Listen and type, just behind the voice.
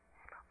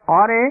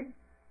or a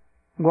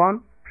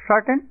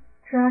certain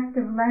tract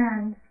of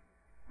land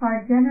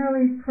are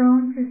generally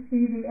prone to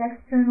see the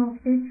external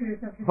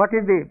features of the What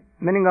is the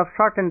meaning of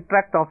certain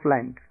tract of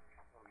land?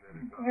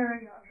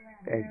 area of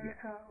land,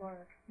 America or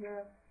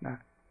Europe. No.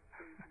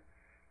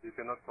 You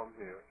cannot come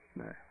here.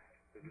 No.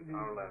 This is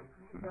our land.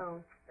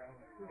 No.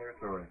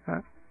 Territory.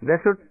 They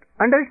should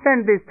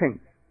understand these things,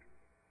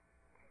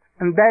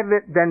 and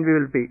then we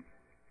will be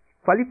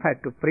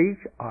qualified to preach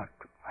or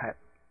to have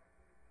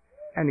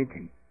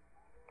anything.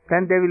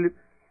 Then they will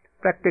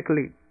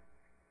practically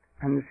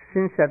and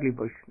sincerely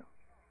Vaishnava.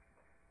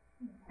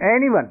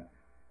 Anyone.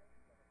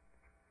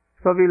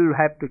 So we will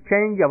have to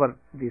change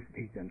this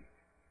vision.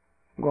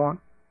 Go on.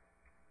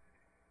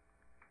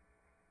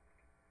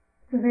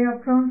 So they are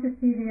prone to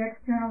see the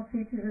external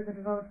features of the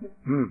devotee.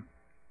 Hmm.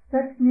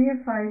 Such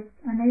neophytes,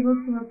 unable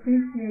to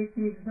appreciate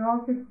the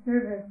exalted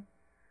service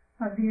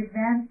of the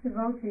advanced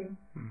devotee,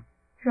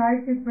 try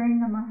to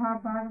bring the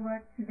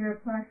Mahabhagavat to their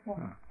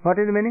platform. What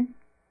is the meaning?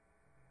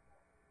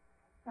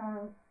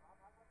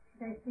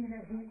 They see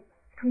that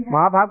he has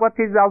Mahabhagavat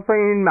is also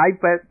in my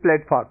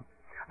platform.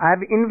 I have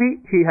envy,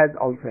 he has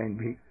also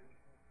envy.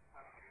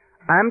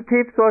 I am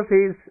thief, so he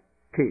is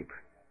thief.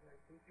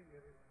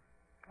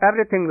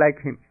 Everything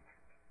like him.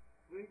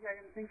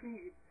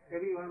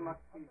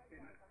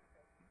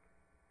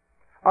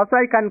 Also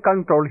I can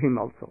control him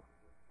also.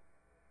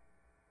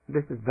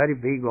 This is very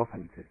big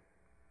offense.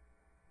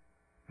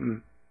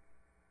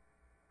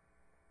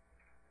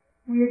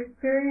 We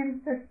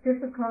experience such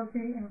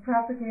difficulty in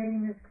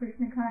propagating this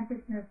Krishna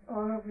consciousness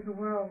all over the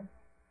world.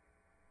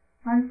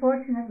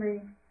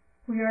 Unfortunately,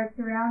 we are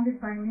surrounded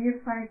by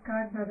neophyte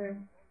godbrothers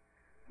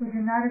who do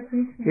not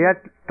appreciate. He has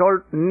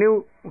told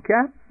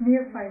Neophytes.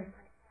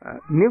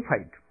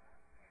 Neophyte.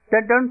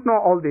 They don't know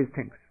all these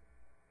things.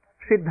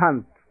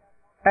 Siddhant.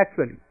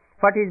 Actually,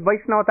 what is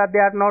Vaisnava they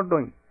are not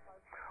doing.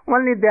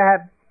 Only they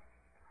have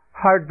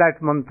heard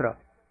that mantra.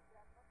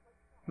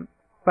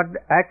 But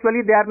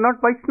actually they are not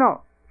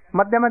Vaisnava.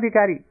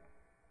 Uttama-adhikari.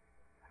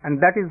 And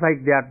that is why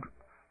they are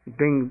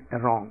doing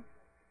wrong.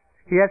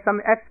 He has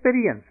some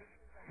experience,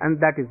 and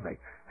that is why.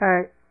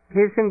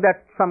 He is saying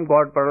that some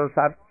God brothers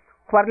are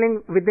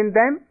quarreling within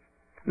them,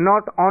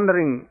 not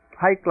honoring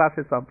high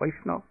classes of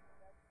Vaishnava.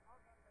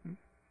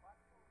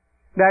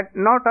 That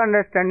not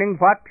understanding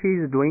what he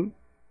is doing.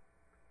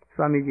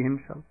 Swamiji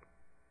himself.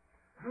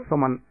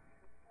 Someone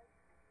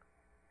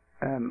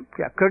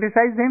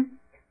criticize him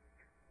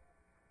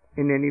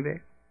in any way.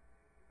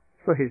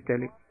 So he is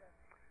telling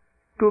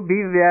to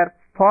beware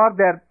for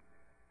their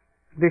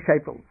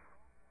disciples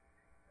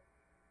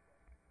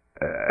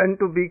and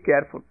to be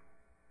careful.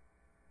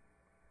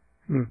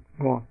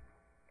 Go on.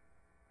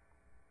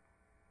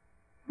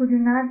 Who do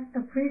not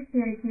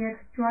appreciate the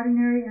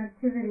extraordinary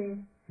activities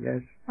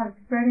of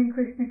spreading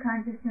Krishna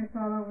consciousness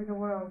all over the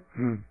world.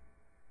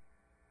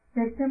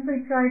 They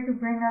simply try to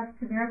bring us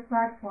to their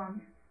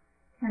platform,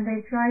 and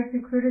they try to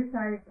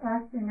criticize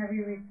us in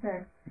every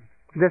respect.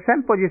 The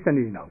same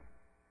position is now.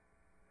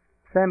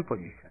 Same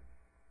position.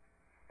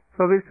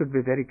 So we should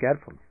be very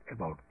careful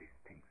about these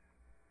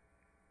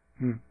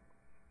things.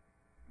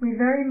 We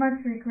very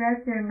much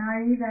regret their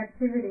naive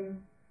activities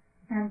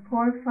and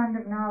poor fund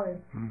of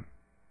knowledge.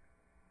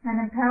 An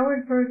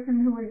empowered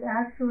person who is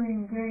actually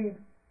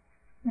engaged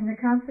in the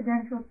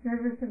confidential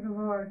service of the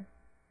Lord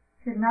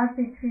should not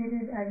be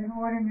treated as an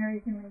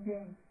ordinary human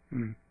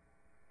being.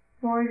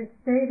 For it is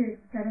stated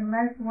that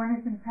unless one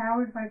is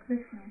empowered by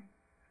Krishna,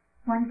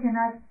 one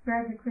cannot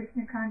spread the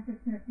Krishna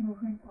consciousness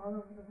movement all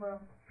over the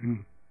world.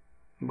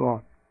 Go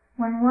on.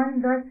 When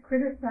one thus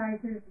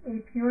criticizes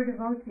a pure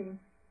devotee,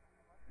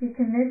 he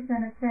commits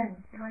an offense.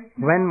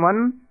 When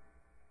one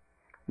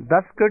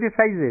thus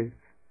criticizes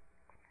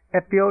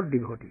a pure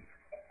devotee,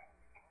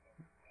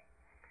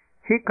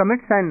 he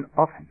commits an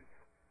offense.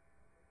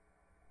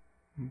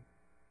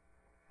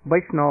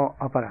 Vaishnava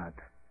aparad.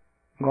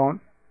 Go on.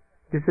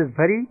 This is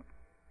very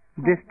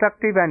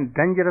destructive and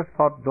dangerous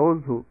for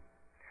those who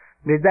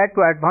desire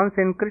to advance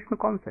in Krishna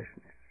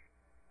consciousness.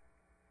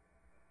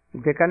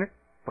 They cannot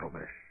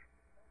progress.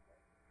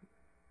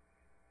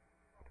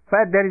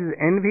 Where there is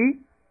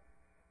envy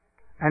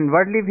and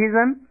worldly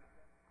vision,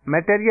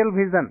 material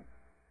vision,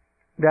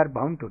 they are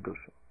bound to do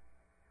so.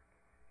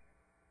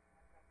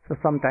 So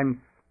sometimes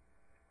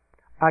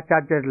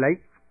Acharyas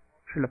like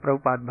Srila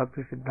Prabhupada,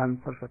 Bhakti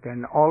Siddhanta Saraswati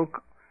and all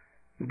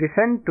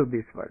descend to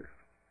this world.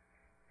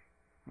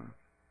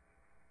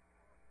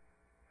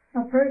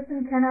 A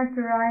person cannot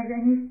derive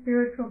any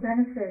spiritual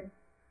benefit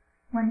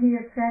when he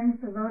offends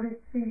the lotus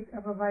feet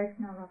of a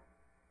Vaisnava.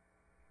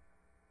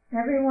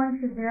 Everyone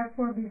should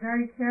therefore be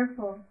very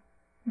careful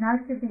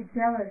not to be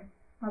jealous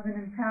of an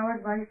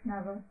empowered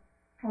Vaisnava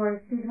or a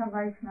Siddha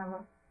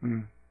Vaisnava.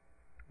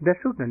 They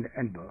shouldn't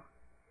endure.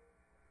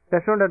 They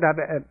shouldn't have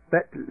a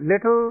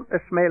little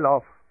smell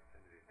of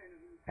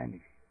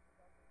envy.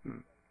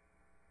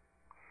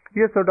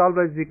 You should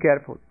always be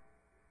careful.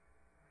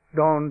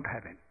 Don't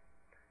have it.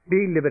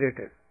 Be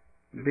liberated.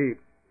 Be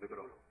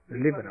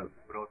liberal.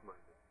 Broad mind.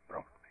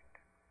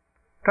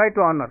 Try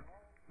to honor.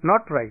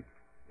 Not try.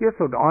 You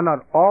should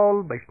honor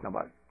all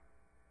Vaisnavas.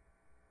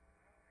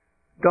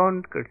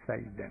 Don't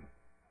criticize them.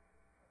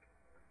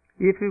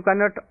 If you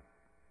cannot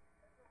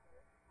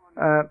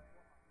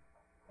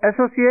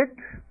associate,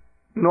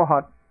 no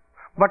harm,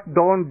 but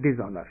don't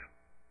dishonor.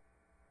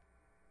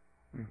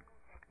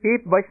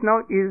 If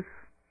Vaishnava is,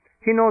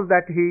 he knows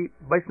that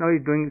Vaishnava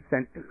is doing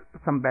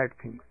some bad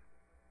things.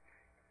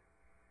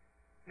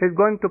 He is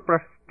going to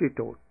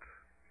prostitute.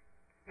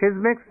 He is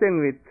mixing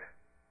with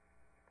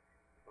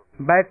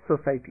bad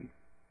society.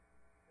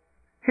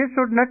 He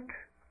should not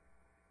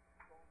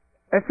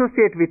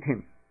associate with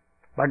him,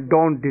 but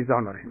don't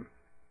dishonor him.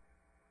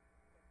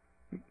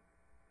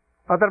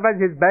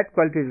 Otherwise his bad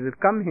qualities will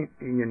come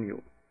in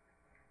you.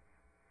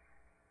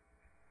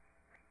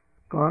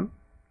 Go on.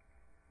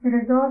 It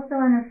is also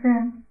an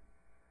offense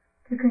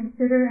to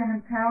consider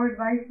an empowered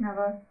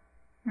Vaishnava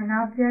an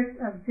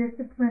object of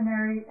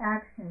disciplinary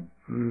action.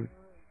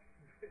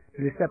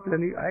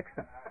 Disciplinary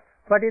action.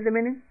 What is the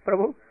meaning,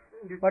 Prabhu?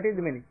 What is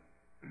the meaning?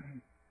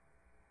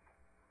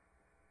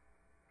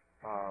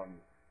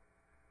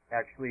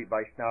 Actually,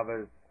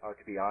 Vaishnavas are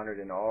to be honored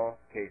in all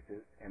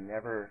cases, and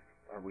never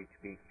are we to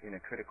be in a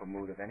critical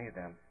mood of any of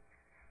them.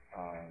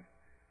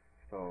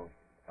 So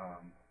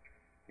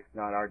it's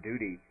not our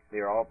duty. They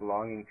are all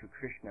belonging to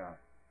Krishna,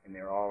 and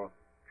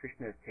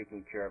Krishna is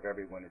taking care of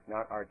everyone. It's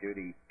not our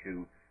duty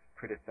to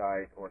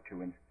criticize or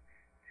to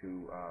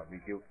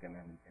rebuke them.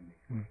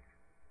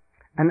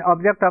 An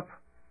object of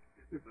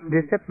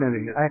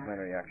disciplinary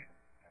action.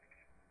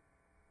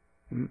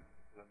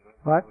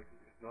 What?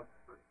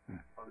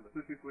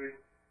 Specifically,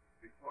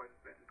 before it's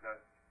stated that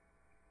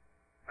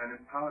an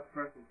empowered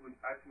person who is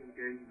actually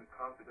engaged in the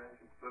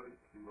confidential service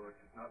of the Lord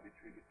should not be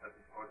treated as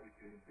an ordinary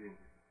human being.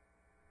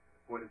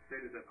 For it is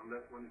stated that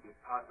unless one is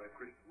empowered by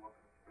Krishna, one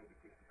can spread the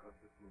Krishna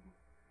consciousness movement.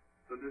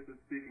 So this is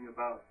speaking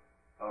about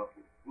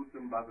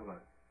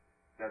Uttama-adhikari,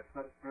 that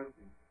such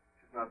person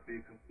should not be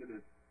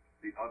considered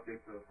the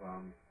object of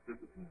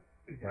discipline.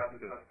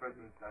 Rather, such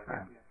person is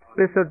directly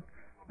we should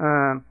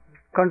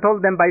control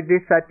them by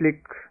these cyclic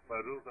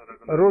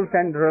rules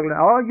and regulations.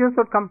 Oh, you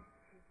should come.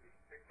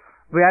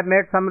 We have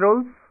made some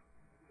rules,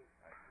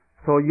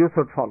 so you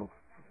should follow.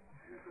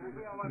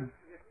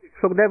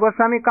 Sukdev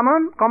Goswami, come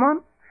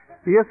on.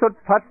 You should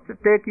first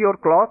take your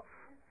clothes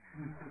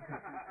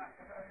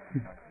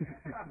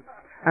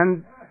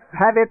and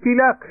have a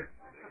tilak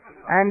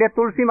and a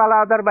tulsi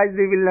mala, otherwise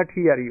we will not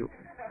hear you.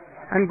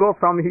 And go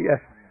from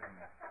here.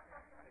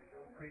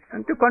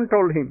 And to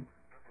control him.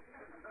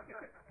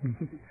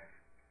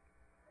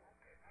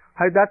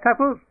 Haridas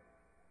Thakur,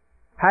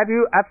 have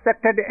you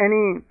accepted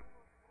any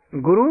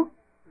guru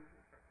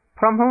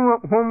from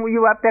whom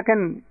you have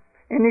taken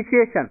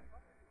initiation?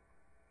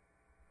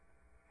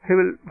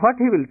 What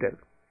he will tell?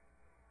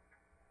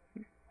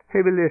 He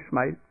will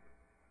smile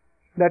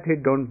that he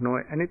don't know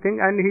anything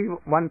and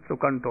he wants to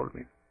control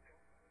me.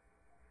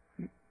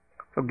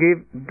 So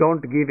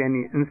don't give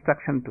any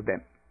instruction to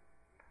them.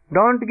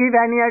 Don't give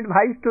any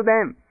advice to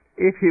them.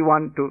 If you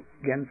want to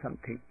gain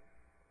something,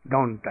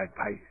 don't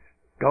advise.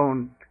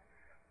 Don't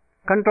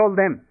control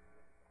them.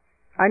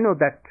 I know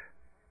that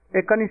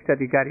a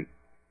Uttama-adhikari,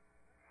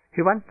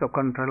 he wants to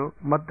control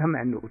Madhyam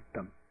and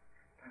Uttam.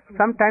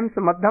 Sometimes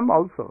Madhyam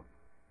also,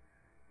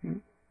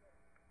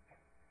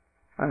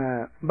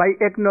 by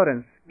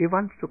ignorance, he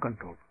wants to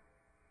control.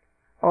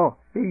 Oh,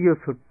 you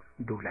should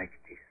do like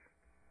this.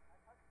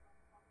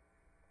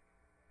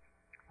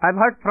 I've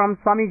heard from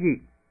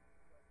Swamiji,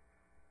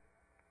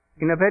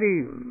 he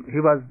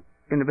was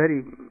in a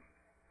very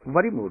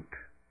worry mood.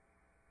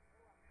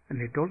 And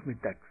he told me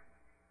that,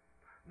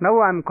 now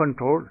I am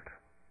controlled.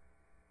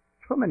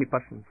 So many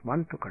persons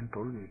want to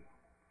control me.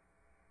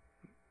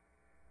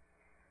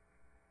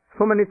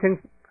 So many things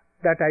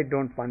that I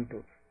don't want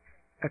to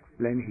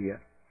explain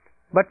here.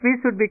 But we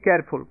should be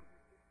careful.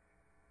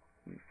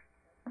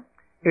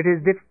 It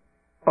is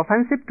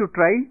offensive to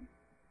try.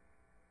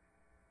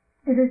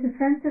 It is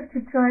offensive to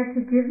try to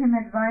give him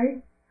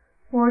advice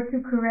or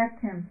to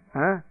correct him.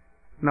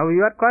 Now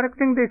you are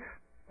correcting this.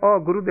 Oh,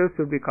 Gurudev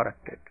should be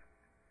corrected.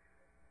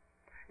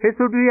 He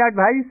should be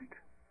advised.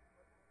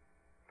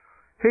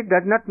 He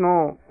does not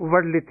know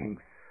worldly things.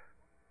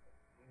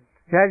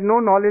 He has no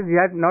knowledge. He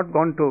has not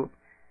gone to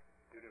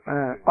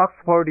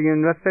Oxford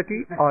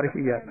University or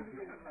here.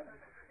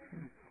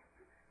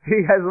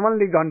 He has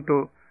only gone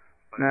to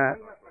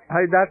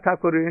Haridas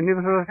Thakur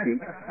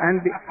University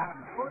and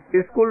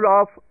the school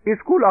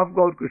of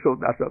Gaur Kishore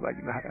Das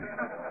Babaji Maharaj.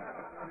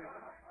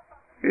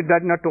 He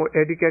does not know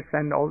etiquettes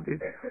and all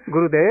this.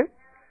 Gurudev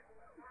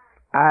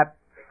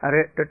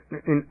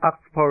in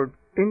Oxford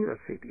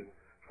University.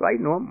 So I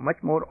know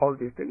much more all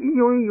these things.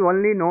 You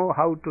only know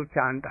how to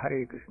chant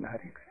Hare Krishna,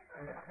 Hare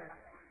Krishna,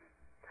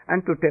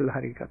 and to tell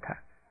Hari Katha.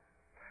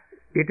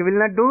 It will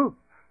not do.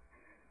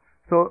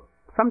 So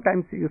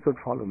sometimes you should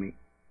follow me.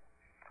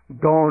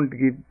 Don't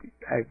give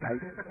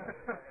advice.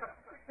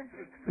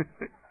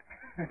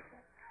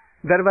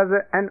 There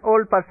was an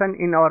old person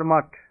in our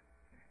mat.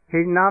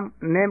 His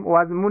name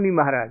was Muni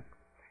Maharaj.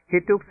 He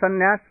took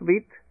sannyas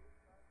with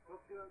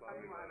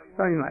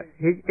Swami Maharaj.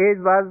 His age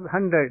was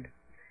 100.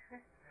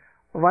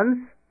 Once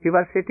he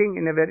was sitting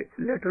in a very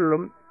little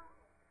room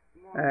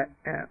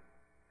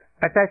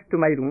attached to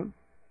my room.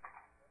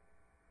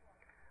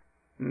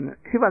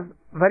 He was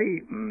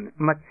very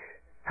much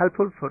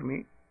helpful for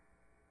me,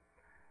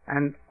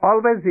 and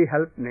always he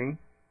helped me,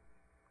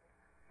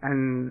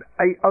 and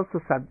I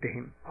also served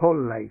him whole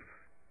life.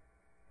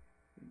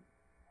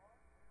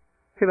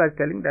 He was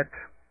telling that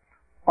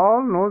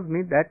all knows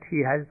me that he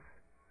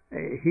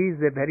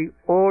is a very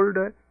old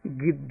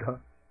giddha.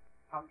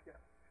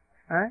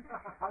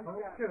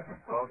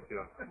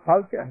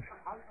 Vulture.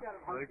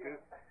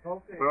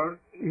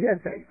 Yes,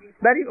 sir.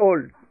 Very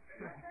old.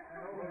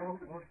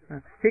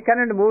 He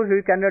cannot move,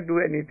 he cannot do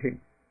anything.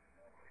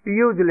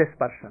 Useless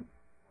person.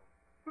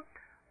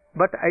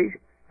 But I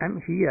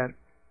am here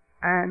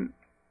and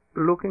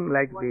looking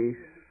like this.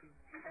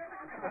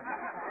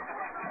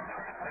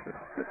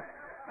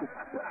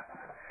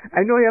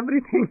 I know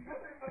everything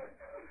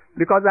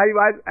because I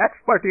was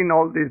expert in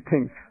all these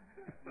things.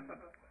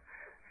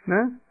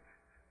 Huh?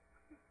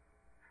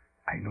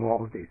 I know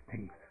all these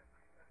things.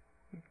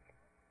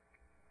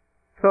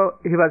 So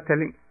he was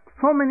telling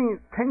so many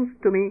things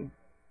to me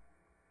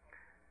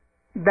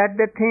that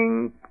they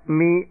think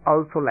me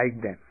also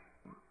like them.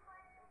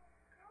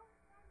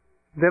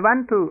 They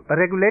want to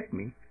regulate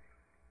me.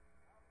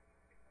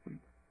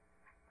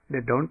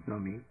 They don't know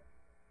me.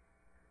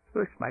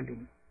 So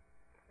smiling.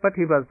 But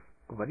he was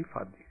very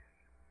for this.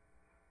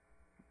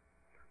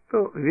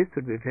 So we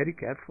should be very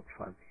careful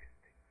for this.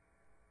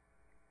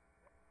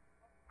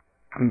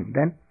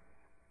 Then,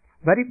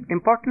 very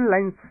important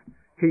lines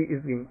he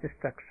is giving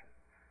instruction.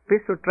 We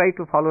should try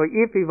to follow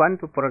if we want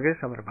to progress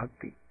our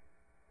bhakti.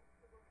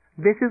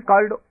 This is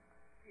called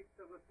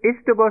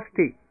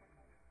Ishtagoshti.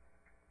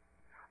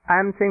 I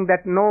am saying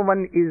that no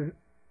one is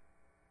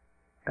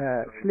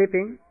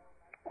sleeping.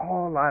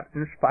 All are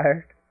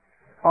inspired.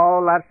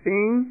 All are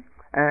seeing,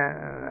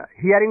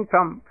 hearing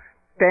from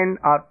 10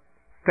 or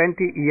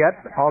 20 years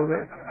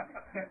always.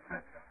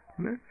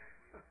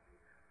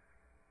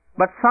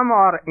 But some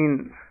are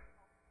in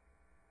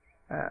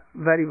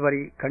very,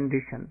 very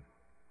condition.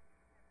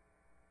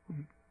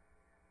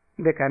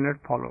 They cannot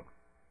follow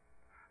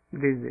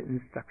these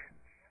instructions.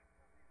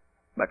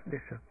 But they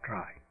should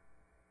try.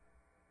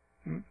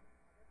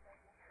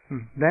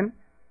 Then,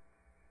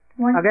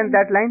 again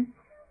that line.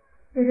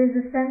 It is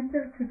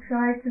offensive to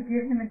try to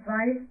give him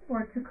advice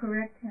or to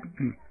correct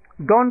him.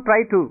 Don't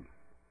try to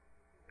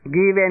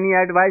give any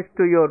advice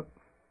to your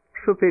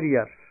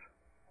superiors.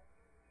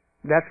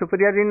 They are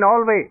superior in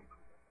all ways.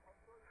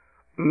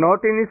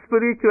 Not in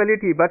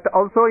spirituality, but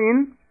also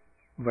in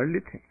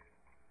worldly things.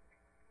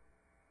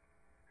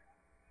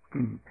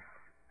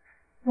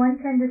 One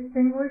can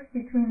distinguish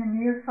between a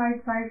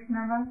neophyte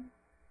Vaisnava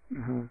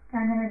and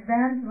an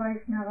advanced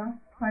Vaisnava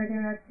by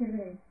their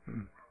activities.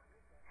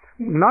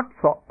 Not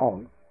so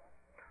all.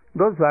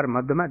 Those who are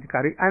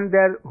Uttama-adhikari and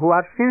who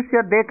are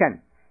sincere, they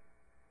can.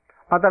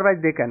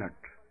 Otherwise they cannot.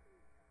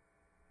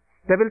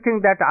 They will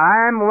think that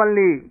I am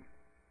only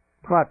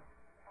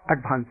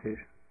advances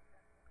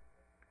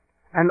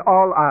and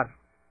all are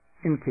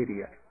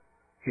inferior,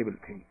 he will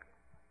think.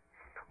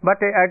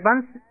 But an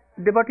advanced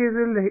devotee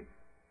will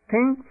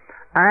think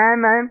I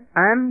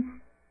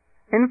am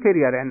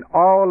inferior and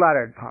all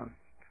are advanced.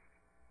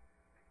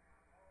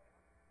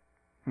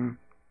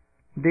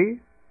 The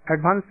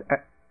advanced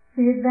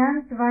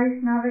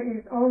Vaisnava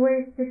is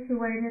always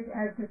situated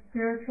as the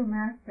spiritual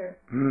master,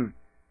 and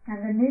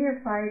the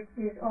neophyte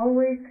is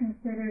always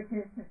considered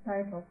his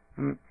disciple.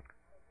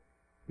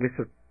 We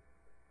should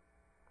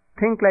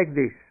think like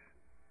this.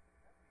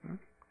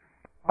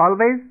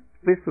 Always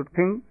we should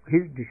think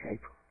his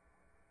disciple.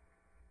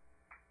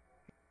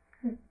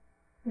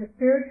 The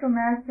spiritual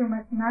master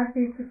must not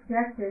be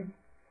subjected.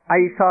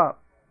 I saw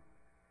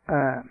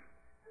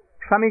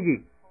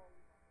Swamiji.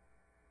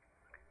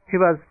 He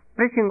was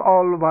preaching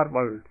all over the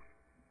world.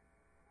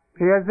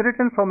 He has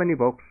written so many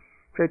books.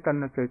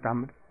 Chaitanya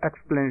Charitamrita,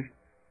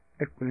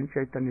 explained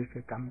Chaitanya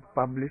Charitamrita,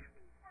 published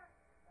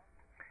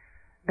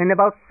in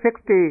about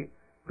 60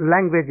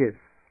 languages.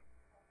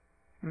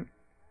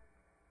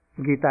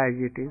 Gita as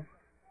it is,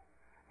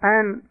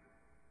 and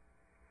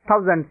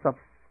thousands of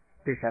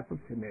disciples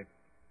he made.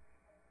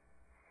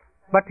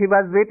 But he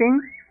was weeping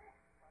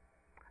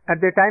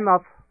at the time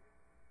of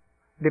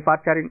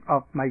departure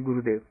of my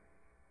Gurudev.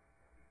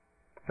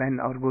 When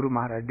our Guru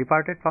Maharaj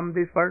departed from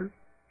this world,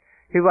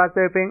 he was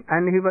weeping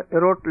and he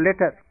wrote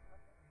letter.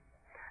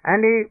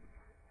 And he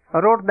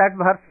wrote that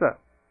verse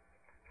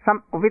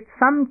with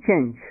some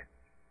change.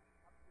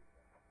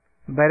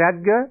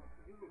 Vairagya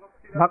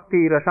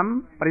Bhakti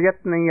Rasam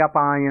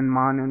Prayatnayapayan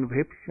Manun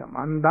Bhipsham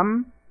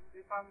Andam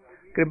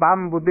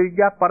Kribam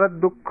Buddhija Parad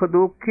Dukha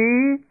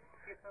Dukhi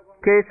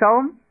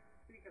Kesavam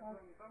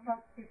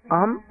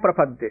Aham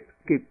Prapadde.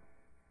 Keep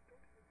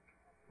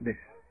this.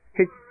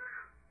 He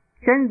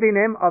changed the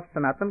name of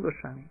Sanatana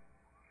Goswami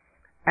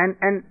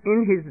and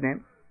in his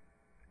name,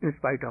 in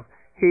spite of,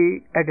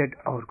 he added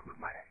our Guru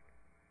Maharaj.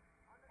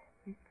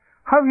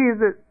 How he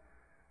is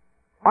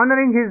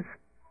honoring his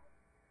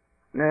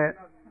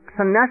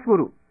sannyas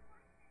guru.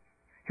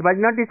 He was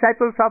not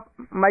disciples of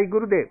my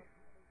Gurudev,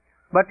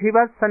 but he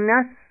was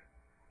sannyas.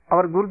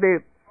 Our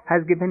Gurudev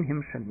has given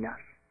him sannyas.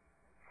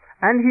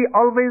 And he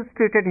always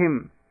treated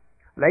him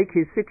like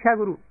his Siksha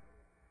Guru.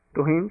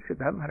 To him,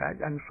 Siddha Maharaj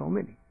and so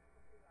many.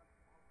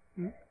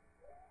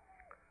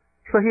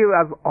 So he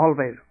was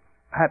always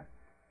have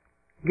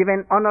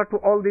given honor to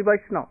all the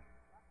Vaishnavas.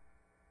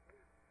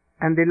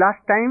 And the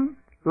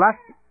last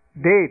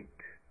date,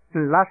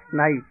 last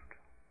night,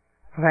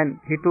 when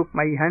he took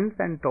my hands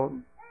and told,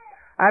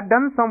 I have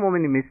done so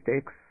many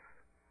mistakes,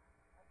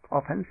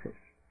 offenses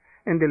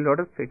in the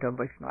lotus feet of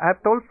Vaishnava. I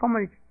have told so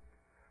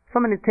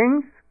many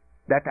things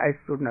that I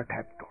should not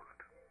have told.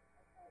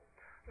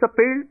 So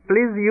please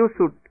you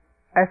should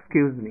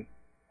excuse me.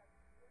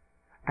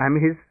 I am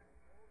his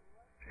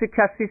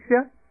Siksha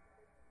Shishya,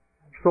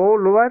 so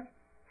lower,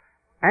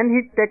 and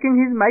he taking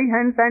my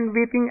hands and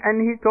weeping,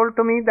 and he told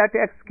to me that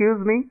excuse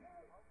me.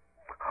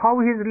 How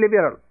he is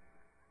liberal,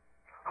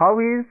 how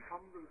he is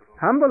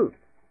humble.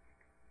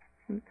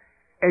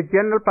 A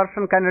general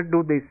person cannot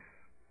do this.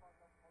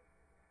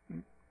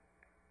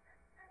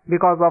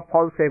 Because of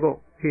false ego,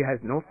 he has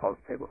no false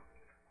ego.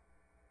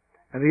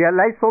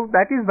 Realize so,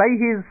 that is why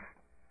he is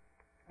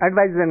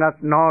advising us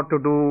not to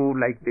do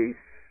like this.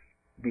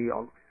 Be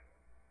always.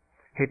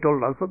 He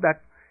told also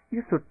that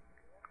you should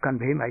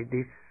convey my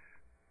this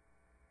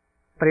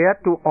prayer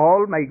to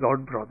all my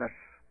God brothers.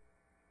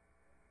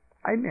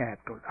 I may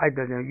have told. I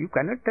don't know. You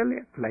cannot tell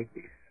it like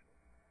this.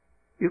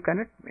 You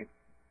cannot make.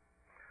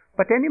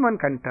 But anyone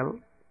can tell.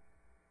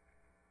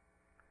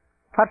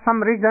 For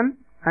some reason,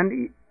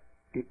 and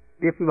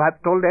if you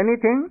have told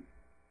anything,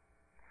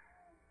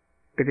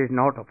 it is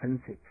not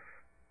offensive.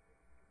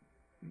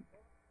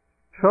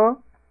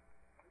 So,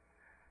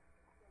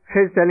 he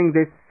is telling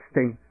this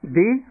thing.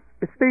 The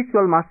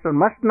spiritual master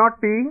must not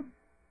be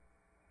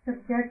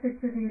subjected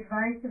to the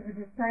advice of the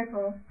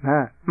disciple.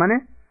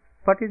 Mane?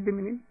 What is the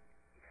meaning?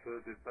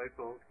 The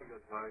disciple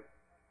advice.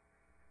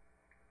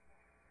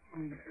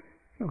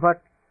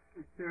 What?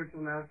 The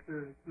spiritual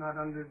master is not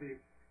under the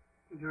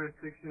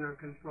jurisdiction or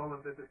control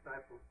of the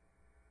disciple.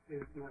 He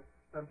is not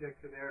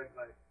subject to their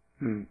advice.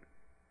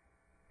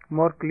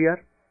 More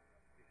clear?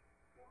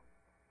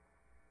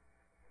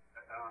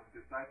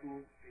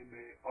 Disciples, he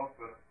may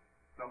offer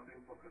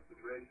something for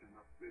consideration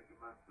of spiritual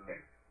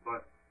master,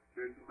 but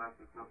spiritual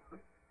master is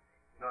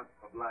not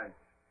obliged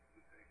to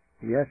take.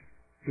 Yes,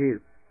 he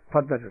is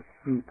further.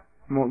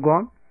 Go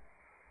on.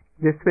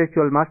 The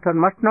spiritual master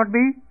must not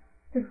be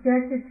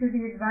subjected to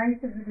the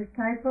advice of the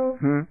disciple,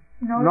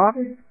 nor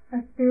should a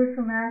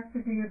spiritual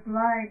master be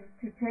obliged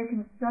to take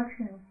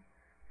instructions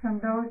from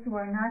those who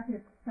are not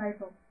his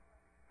disciples.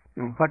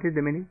 What is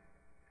the meaning?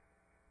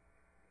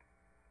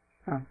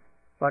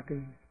 What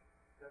is?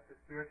 That the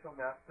spiritual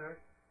master,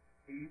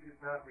 he is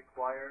not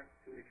required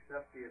to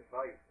accept the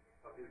advice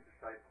of his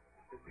disciple.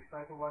 If his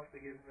disciple wants to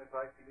give him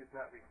advice, he is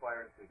not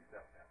required to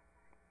accept that.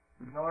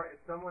 Nor if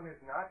someone is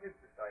not his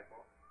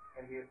disciple,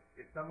 and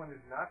if someone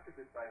is not the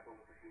disciple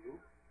of the Guru,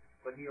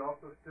 but he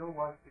also still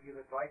wants to give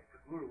advice to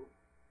Guru,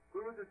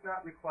 Guru is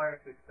not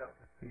required to accept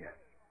it. Yes.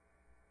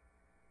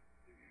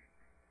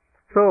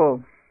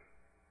 So,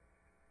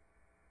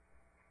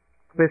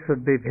 we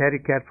should be very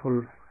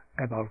careful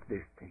about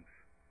these things.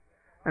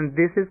 And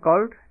this is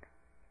called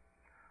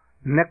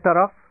nectar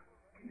of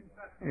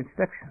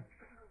instructions.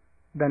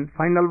 Then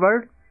final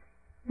word.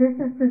 This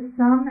is the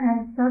sum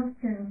and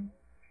substance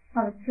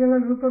of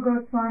Srila Rupa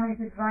Goswami's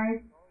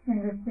advice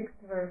in the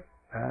 6th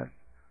verse.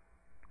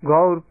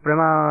 Gaur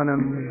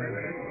Premanam.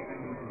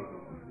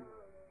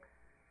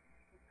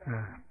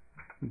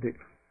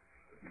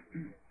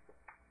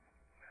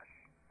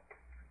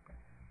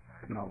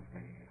 Now.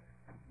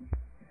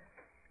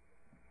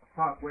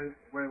 Part where it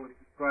was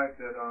described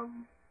that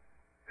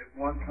if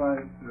one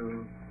tries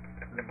to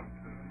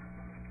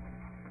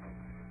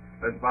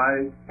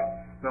advise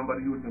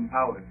somebody who is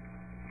empowered,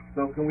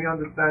 so can we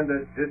understand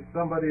that if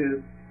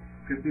somebody's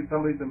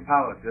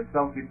empowered, they're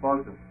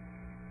self-effulgent,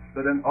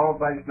 so then all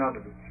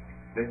Vaisnavas,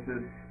 they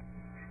should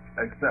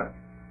accept.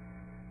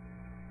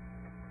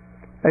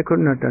 I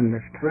could not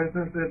understand. For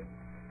instance, if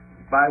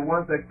by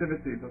one's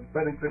activities of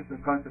spreading Krishna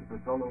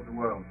consciousness all over the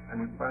world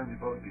and inspiring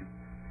devotees,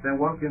 then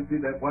one can see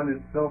that one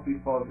is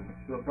self-effulgent.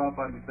 Srila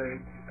Prabhupada would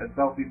say a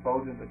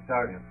self-effulgent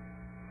acharya.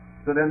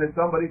 So then if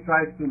somebody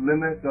tries to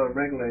limit or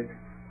regulate,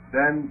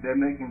 then they're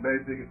making very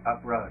big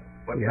apparatus.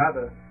 But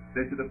rather,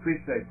 they should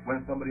appreciate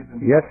when somebody's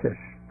in power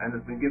and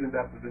has been given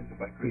that position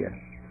by Krishna. Yes.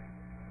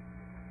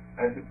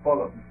 And should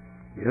follow.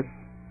 Yes,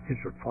 he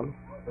should follow.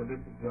 So this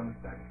is the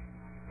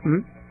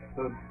understanding.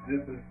 So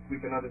this is,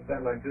 we can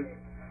understand like this?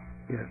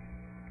 Yes.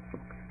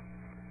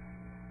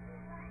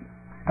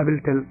 I will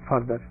tell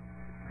further.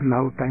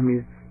 Now time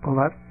is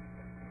over.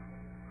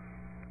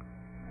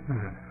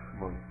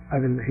 I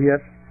will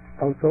hear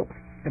also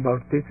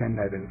about this and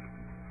I will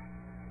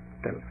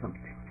tell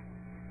something.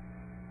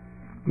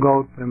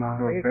 Gaur Prema.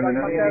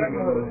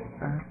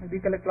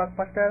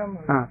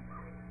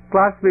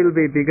 Class will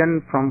be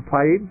begun from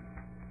 5.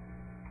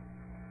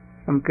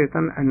 Some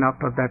kirtan and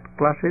after that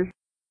classes.